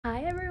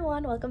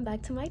everyone, welcome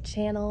back to my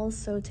channel.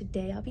 So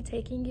today I'll be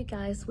taking you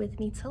guys with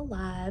me to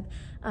lab.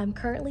 I'm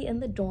currently in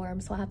the dorm,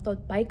 so I have to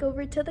bike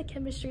over to the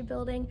chemistry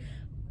building,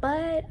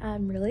 but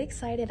I'm really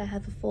excited. I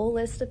have a full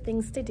list of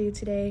things to do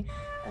today.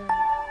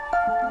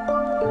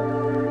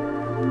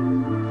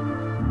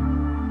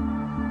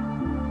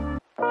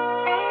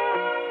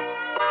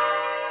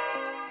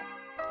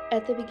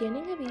 At the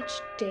beginning of each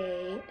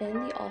day in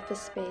the office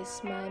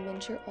space, my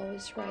mentor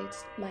always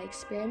writes my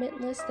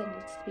experiment list that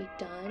needs to be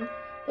done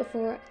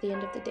before the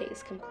end of the day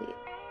is complete.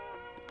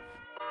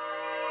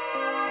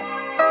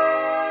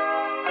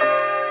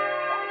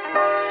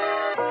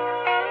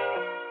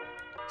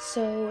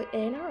 So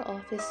in our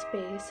office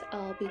space,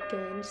 I'll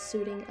begin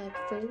suiting up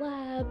for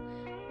lab.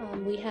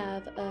 We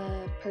have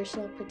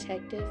personal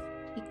protective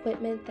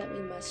equipment that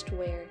we must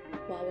wear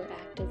while we're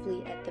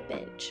actively at the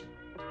bench.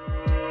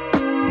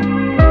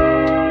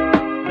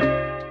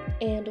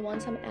 And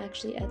once I'm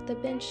actually at the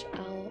bench,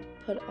 I'll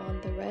put on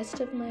the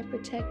rest of my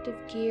protective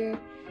gear.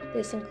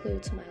 This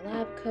includes my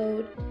lab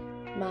coat,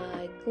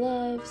 my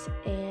gloves,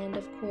 and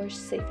of course,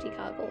 safety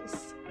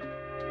goggles.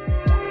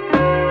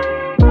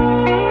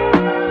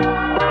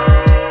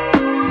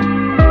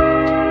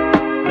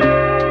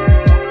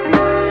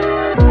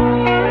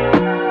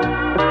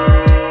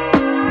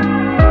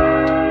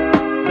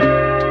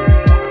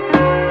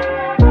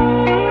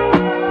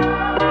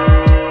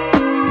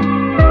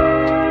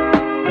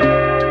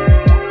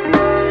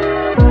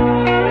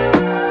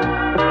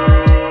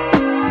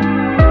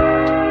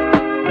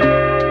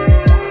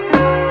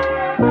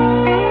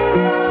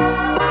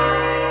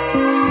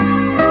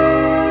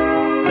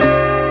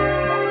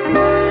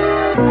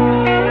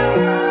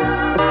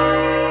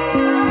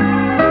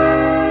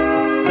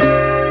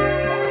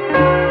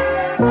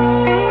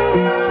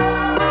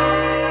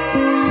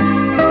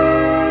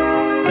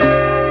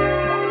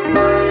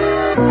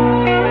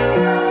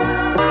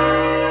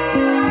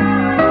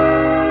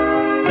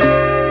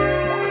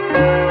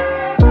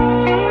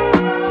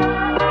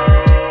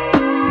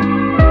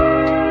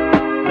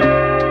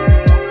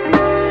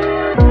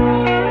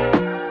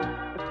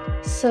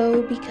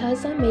 So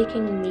because I'm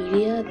making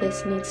media,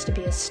 this needs to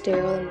be a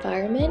sterile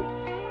environment,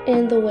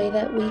 and the way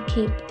that we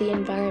keep the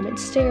environment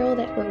sterile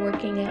that we're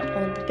working at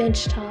on the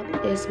bench top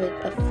is with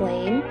a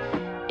flame,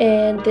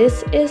 and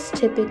this is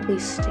typically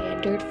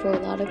standard for a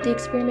lot of the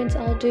experiments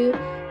I'll do,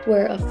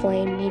 where a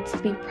flame needs to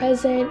be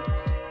present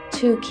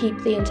to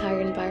keep the entire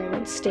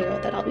environment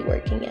sterile that I'll be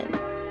working in.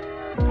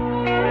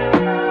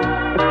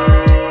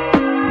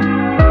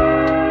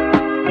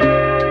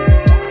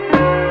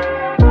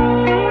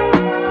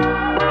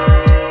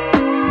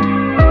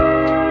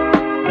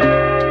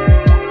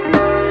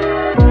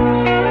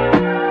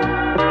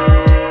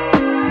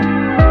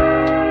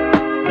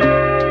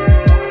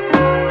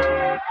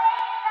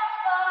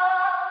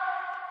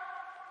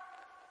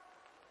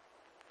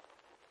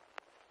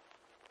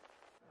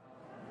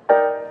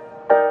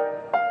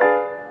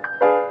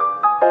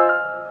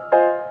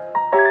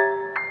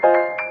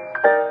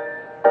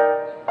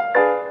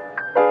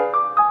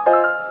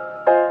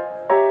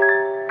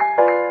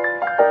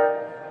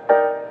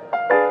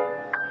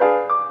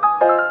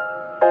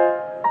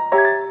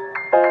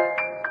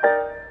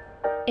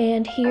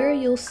 And here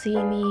you'll see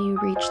me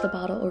reach the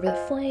bottle over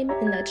the flame,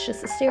 and that's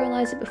just to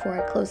sterilize it before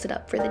I close it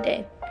up for the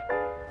day.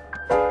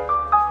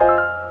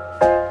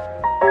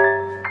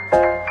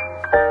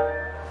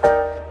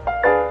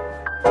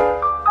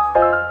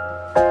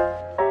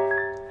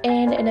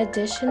 And in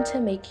addition to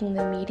making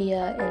the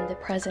media in the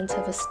presence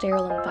of a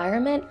sterile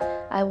environment,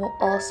 I will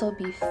also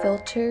be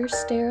filter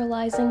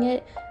sterilizing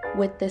it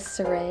with this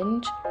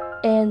syringe,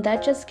 and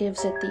that just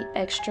gives it the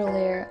extra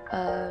layer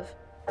of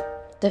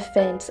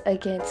defense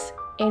against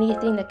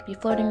anything that could be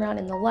floating around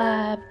in the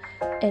lab,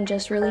 and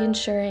just really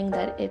ensuring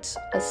that it's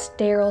a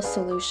sterile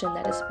solution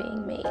that is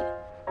being made.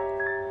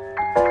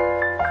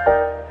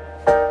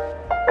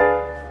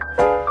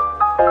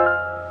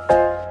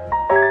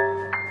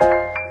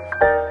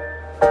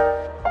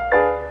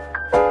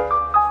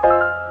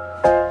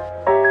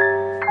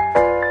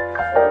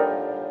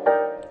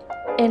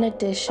 In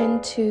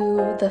addition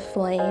to the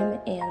flame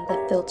and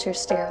the filter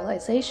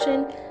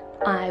sterilization,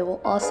 I will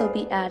also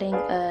be adding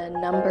a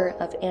number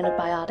of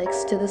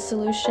antibiotics to the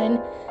solution,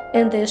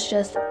 and this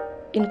just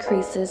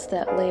increases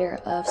that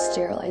layer of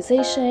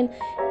sterilization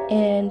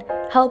and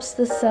helps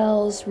the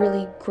cells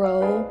really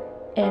grow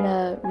in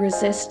a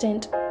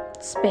resistant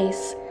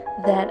space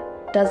that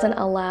doesn't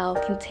allow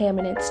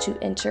contaminants to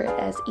enter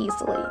as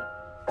easily.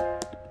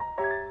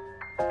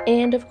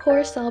 And of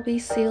course, I'll be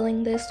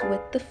sealing this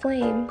with the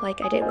flame like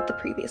I did with the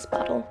previous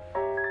bottle.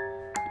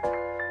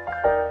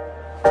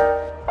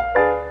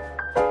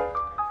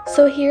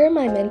 So here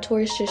my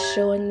mentor is just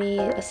showing me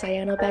a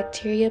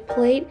cyanobacteria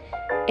plate,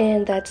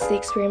 and that's the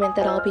experiment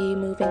that I'll be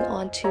moving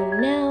on to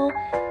now.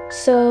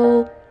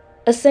 So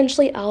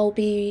essentially I'll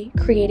be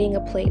creating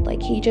a plate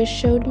like he just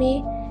showed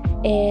me,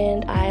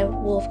 and I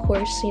will of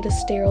course need a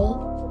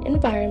sterile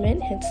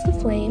environment, hence the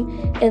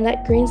flame, and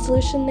that green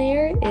solution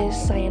there is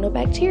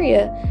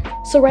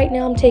cyanobacteria. So right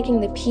now I'm taking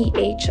the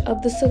pH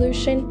of the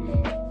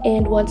solution,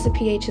 And once the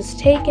pH is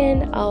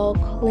taken, I'll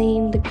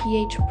clean the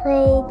pH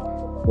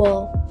probe.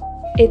 Well,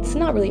 it's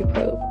not really a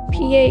probe,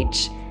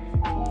 pH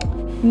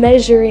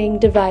measuring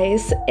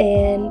device,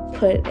 and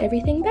put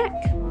everything back.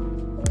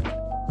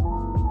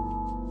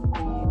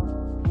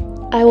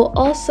 I will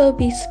also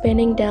be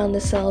spinning down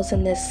the cells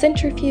in this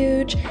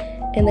centrifuge,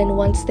 and then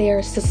once they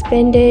are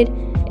suspended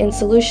in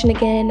solution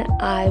again,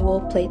 I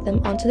will plate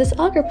them onto this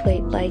agar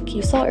plate like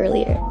you saw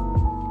earlier.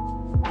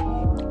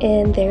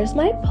 And there's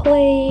my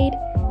plate.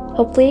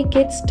 Hopefully it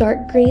gets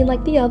dark green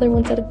like the other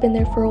ones that have been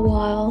there for a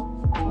while.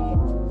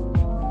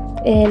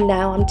 And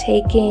now I'm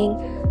taking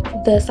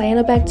the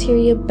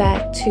cyanobacteria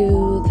back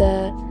to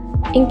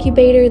the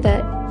incubator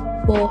that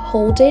will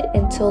hold it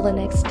until the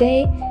next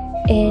day.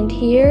 And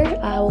here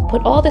I will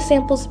put all the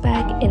samples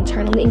back and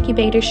turn on the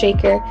incubator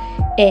shaker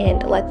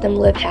and let them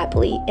live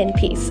happily in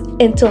peace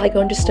until I go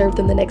and disturb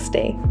them the next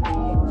day.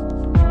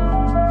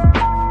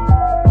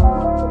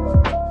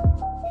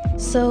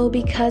 So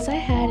because I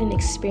had an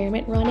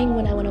experiment running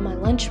when I went on my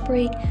lunch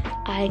break,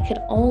 I could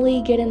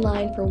only get in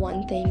line for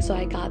one thing. So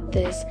I got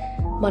this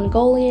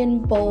Mongolian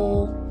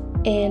bowl,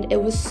 and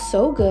it was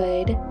so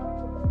good.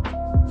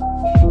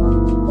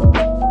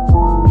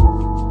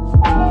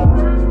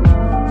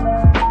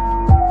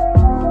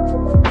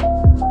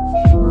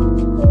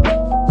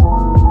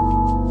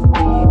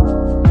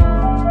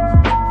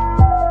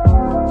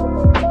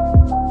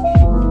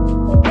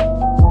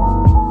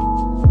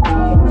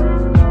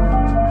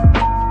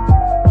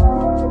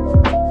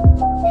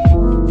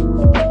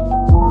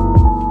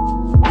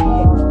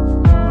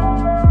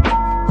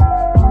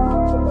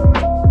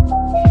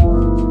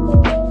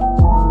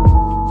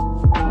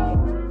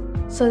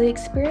 So the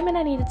experiment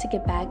I needed to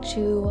get back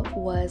to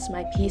was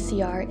my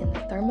PCR in the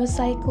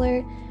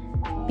thermocycler,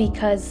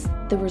 because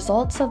the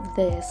results of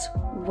this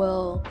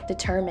will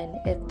determine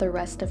if the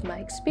rest of my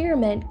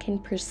experiment can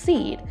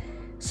proceed.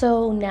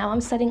 So now I'm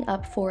setting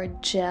up for a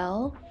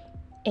gel,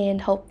 and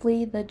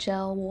hopefully the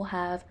gel will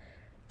have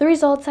the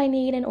results I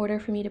need in order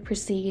for me to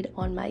proceed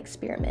on my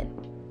experiment.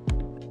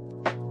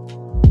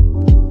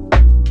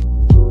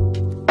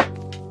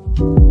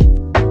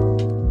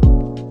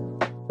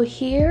 So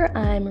here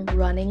I'm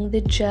running the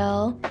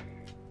gel,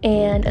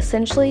 and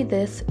essentially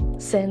this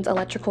sends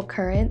electrical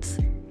currents,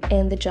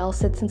 and the gel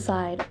sits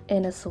inside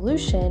in a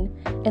solution,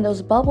 and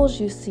those bubbles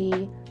you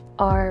see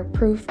are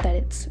proof that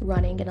it's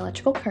running an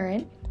electrical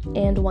current.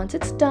 And once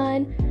it's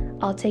done,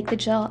 I'll take the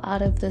gel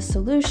out of the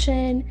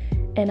solution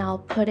and I'll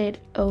put it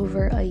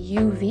over a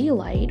UV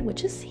light,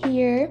 which is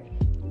here,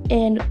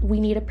 and we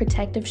need a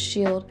protective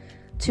shield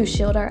to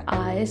shield our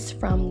eyes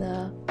from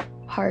the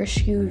harsh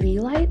UV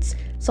lights.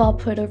 So I'll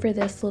put over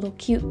this little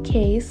cute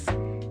case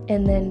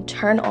and then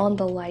turn on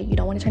the light. You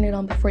don't want to turn it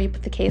on before you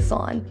put the case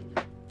on.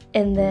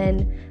 And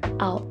then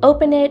I'll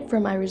open it for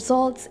my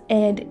results,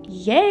 and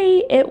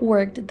yay, it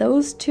worked.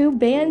 Those two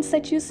bands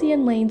that you see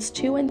in lanes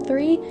 2 and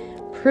 3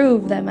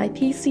 prove that my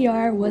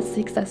PCR was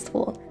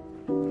successful.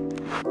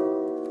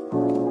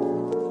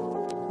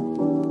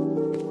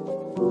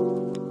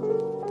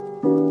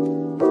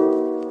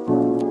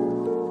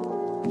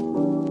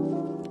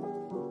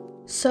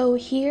 So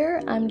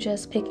here I'm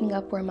just picking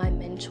up where my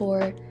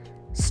mentor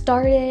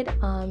started.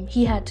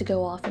 He had to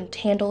go off and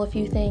handle a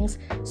few things,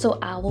 so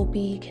I will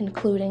be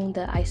concluding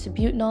the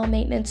isobutanol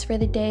maintenance for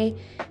the day,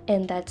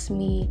 and that's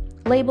me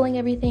labeling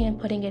everything and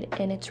putting it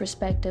in its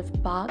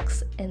respective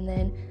box, and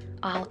then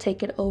I'll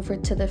take it over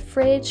to the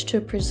fridge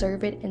to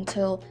preserve it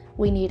until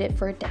we need it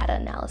for data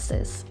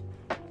analysis.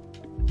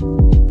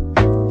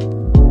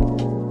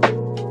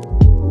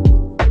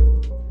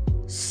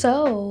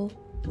 So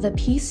the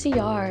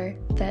PCR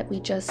that we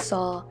just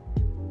saw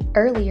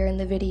earlier in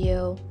the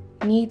video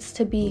needs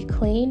to be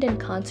cleaned and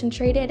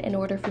concentrated in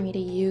order for me to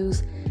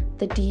use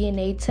the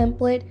DNA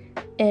template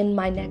in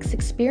my next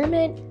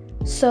experiment.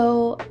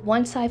 So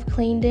once I've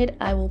cleaned it,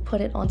 I will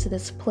put it onto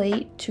this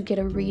plate to get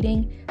a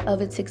reading of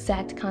its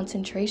exact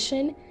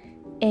concentration,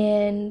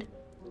 and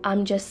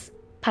I'm just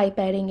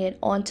pipetting it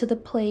onto the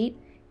plate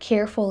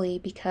carefully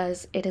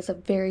because it is a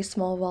very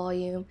small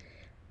volume.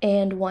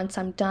 And once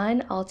I'm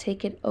done, I'll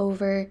take it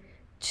over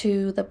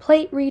to the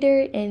plate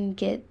reader and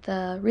get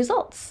the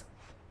results.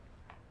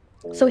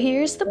 So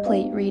here's the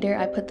plate reader.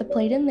 I put the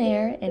plate in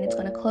there, and it's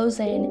going to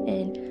close in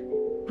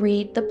and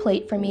read the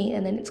plate for me,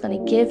 and then it's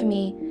going to give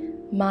me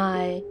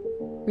my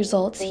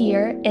results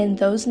here, and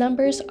those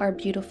numbers are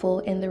beautiful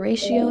and the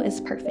ratio is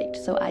perfect,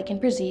 so I can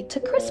proceed to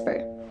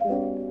CRISPR.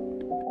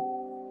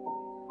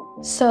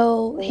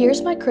 So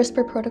here's my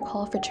CRISPR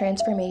protocol for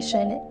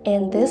transformation,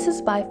 and this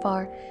is by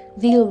far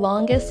the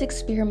longest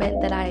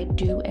experiment that I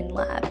do in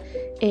lab.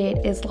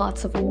 It is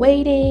lots of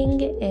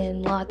waiting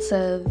and lots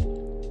of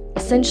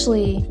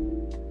essentially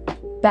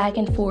back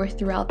and forth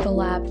throughout the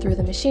lab through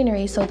the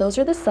machinery. So those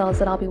are the cells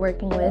that I'll be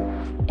working with,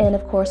 and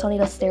of course I'll need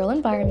a sterile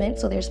environment.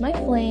 So there's my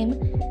flame,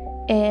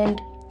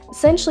 and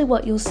essentially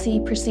what you'll see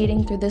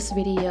proceeding through this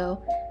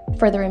video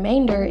for the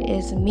remainder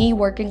is me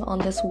working on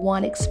this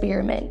one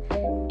experiment,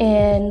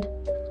 and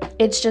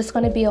it's just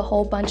going to be a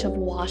whole bunch of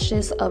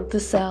washes of the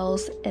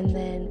cells and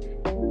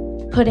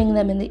then putting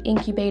them in the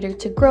incubator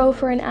to grow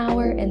for an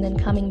hour, and then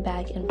coming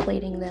back and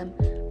plating them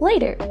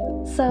later.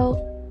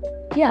 So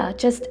yeah,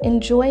 just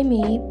enjoy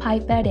me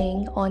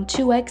pipetting on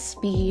 2x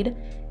speed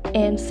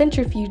and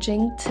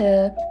centrifuging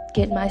to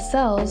get my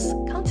cells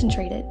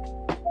concentrated.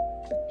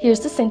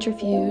 Here's the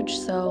centrifuge,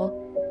 so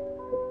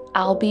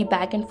I'll be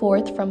back and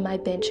forth from my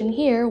bench in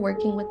here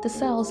working with the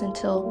cells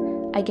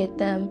until I get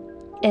them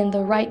in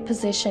the right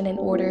position in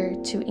order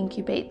to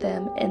incubate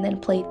them and then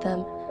plate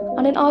them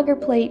on an agar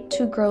plate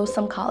to grow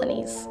some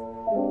colonies.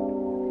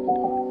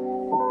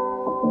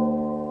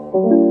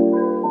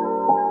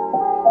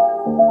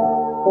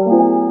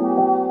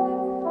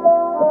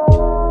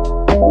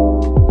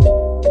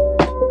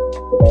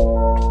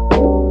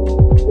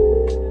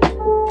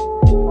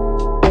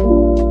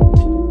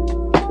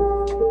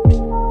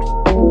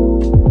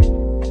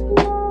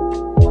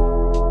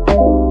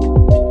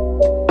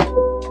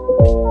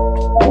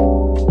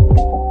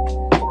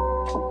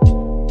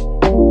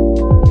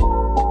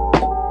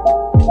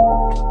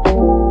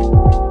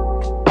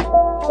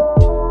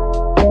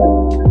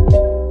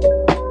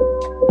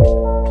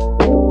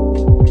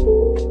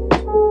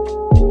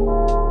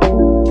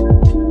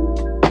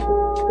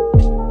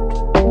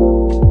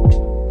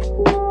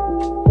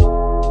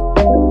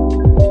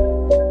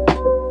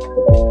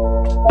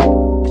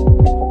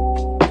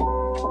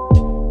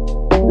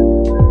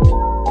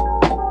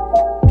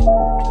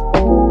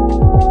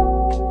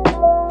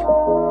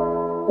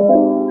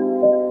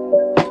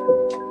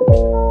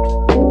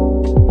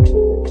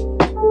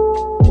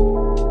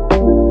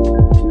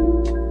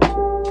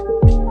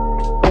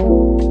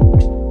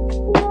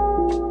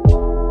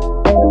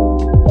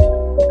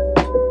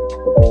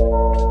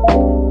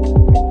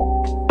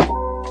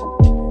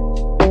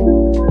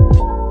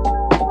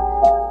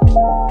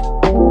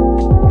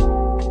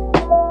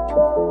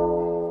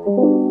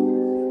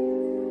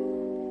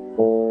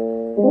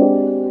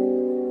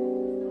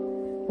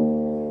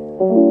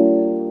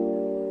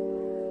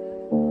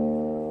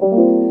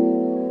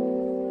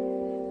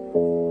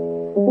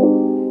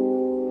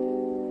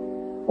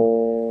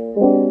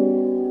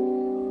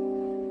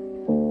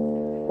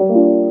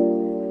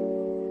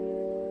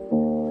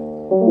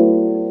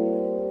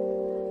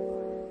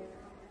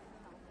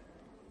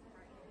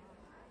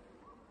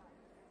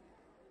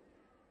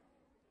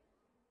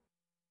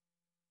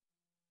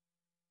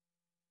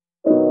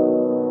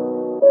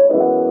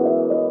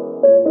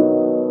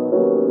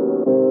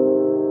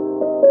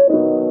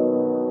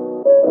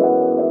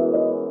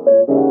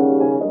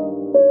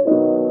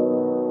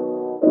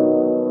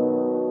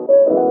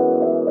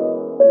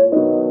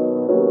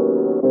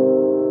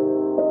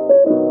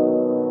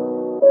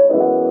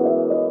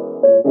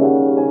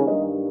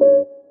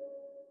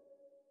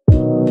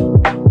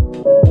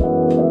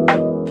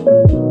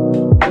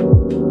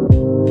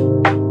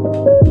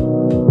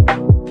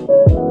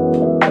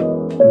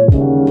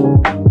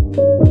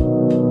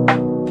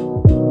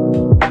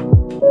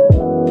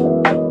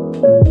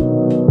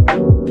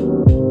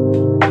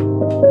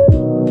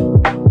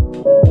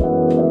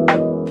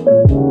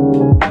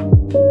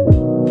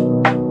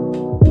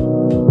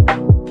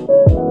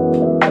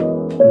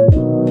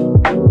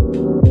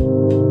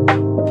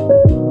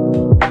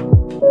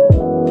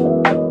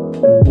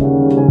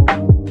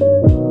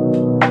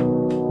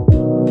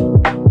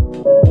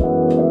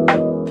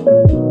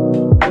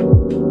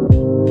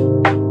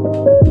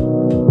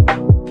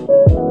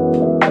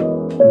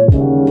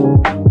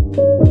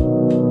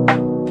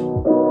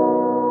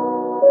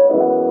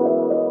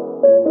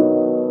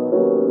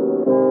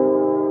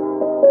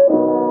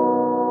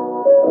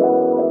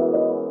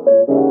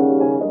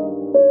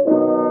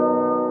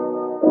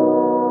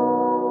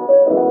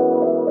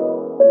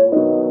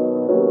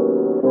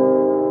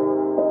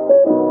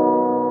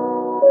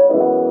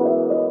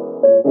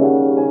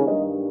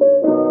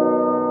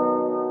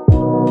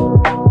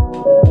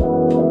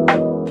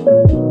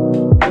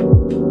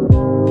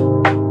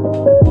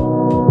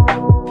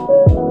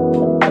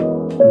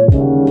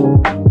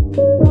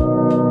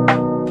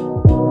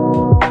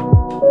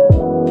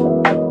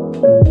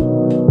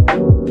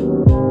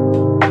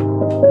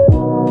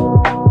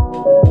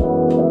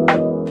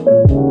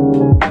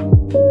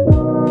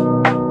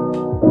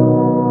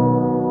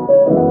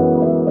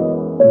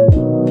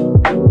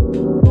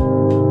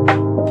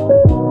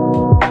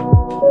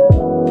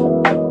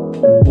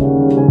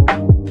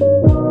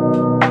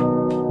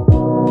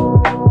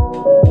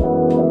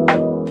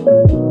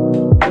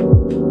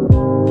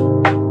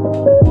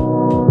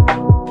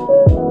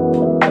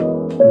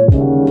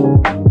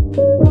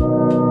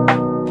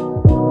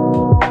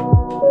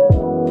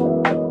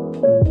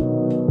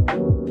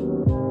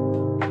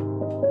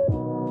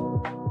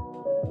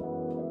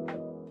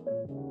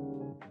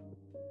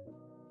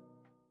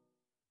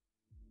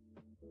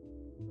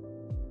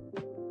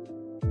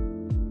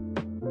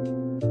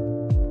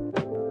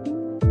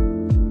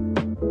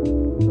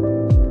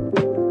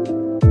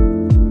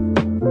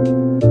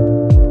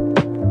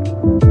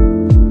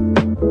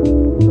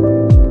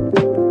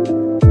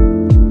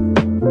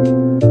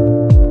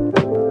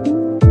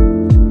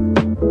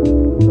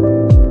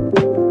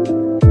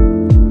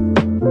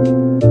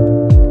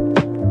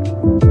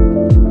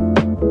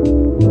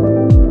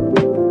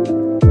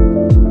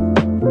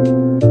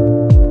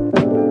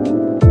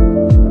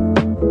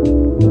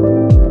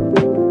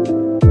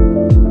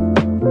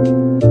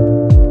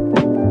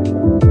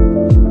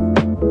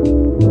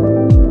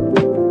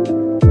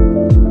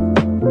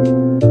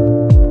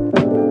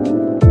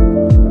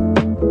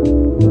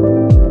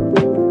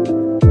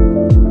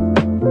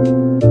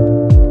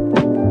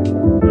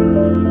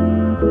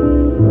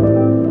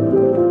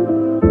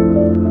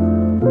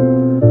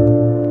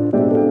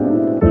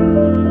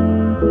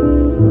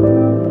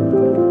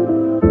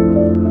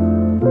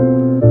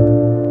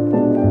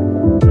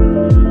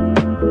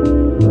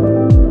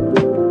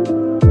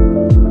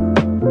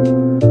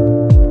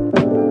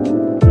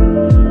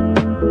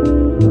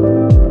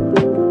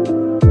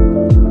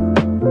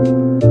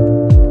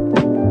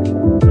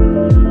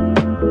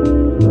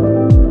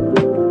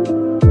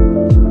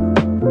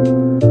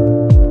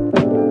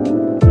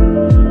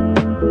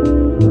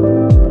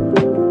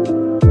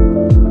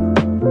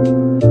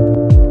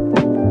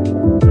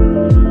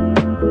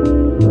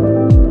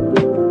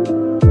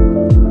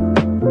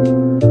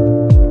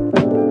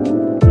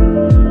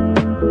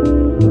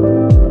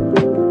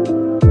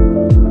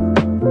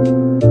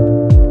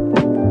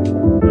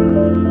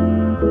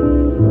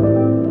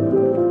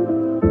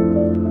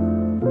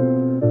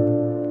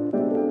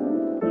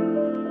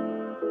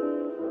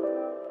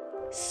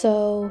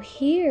 So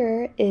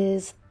here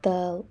is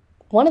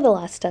one of the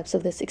last steps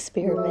of this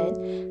experiment.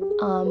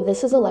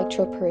 This is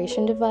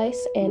electroporation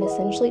device, and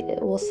essentially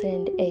it will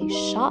send a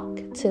shock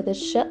to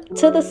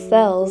the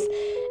cells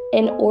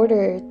in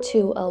order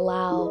to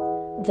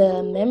allow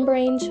the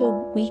membrane to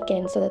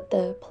weaken so that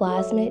the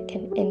plasmid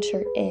can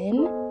enter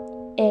in.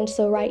 And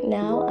so right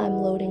now I'm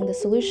loading the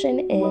solution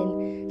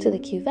into the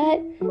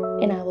cuvette,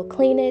 and I will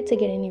clean it to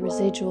get any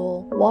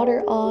residual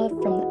water off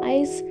from the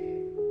ice.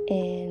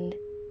 And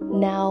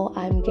now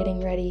I'm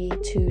getting ready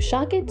to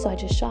shock it. So I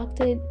just shocked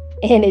it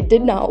and it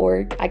did not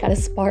work. I got a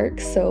spark,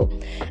 so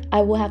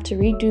I will have to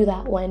redo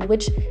that one,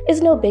 which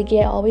is no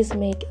biggie. I always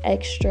make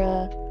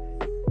extra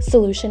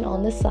solution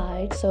on the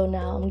side. So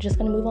now I'm just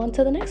gonna move on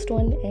to the next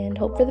one and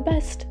hope for the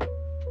best.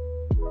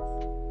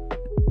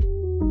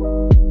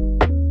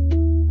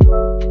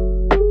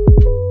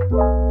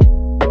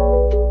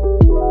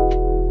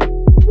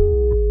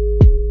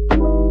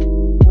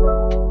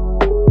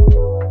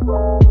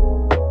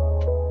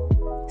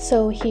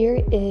 So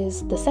here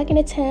is the second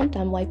attempt.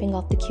 I'm wiping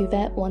off the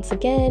cuvette once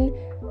again,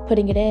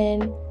 putting it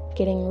in,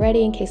 getting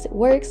ready in case it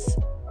works.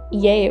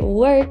 Yay, it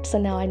worked. So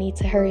now I need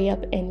to hurry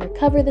up and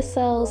recover the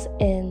cells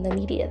in the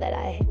media that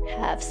I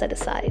have set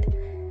aside.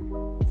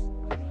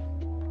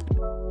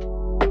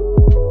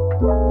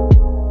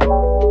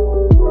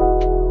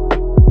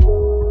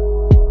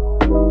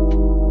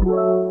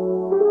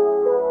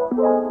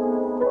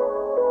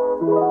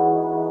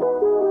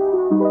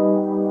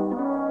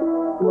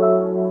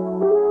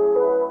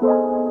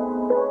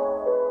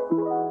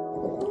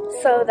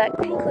 So that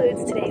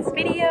concludes today's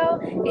video.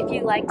 If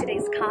you like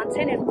today's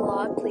content and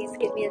vlog, please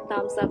give me a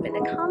thumbs up in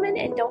the comment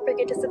and don't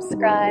forget to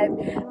subscribe.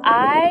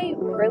 I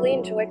really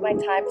enjoyed my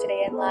time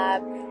today in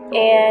lab,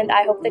 and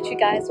I hope that you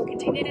guys will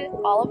continue to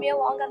follow me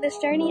along on this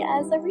journey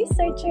as a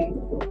researcher.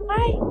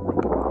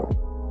 Bye!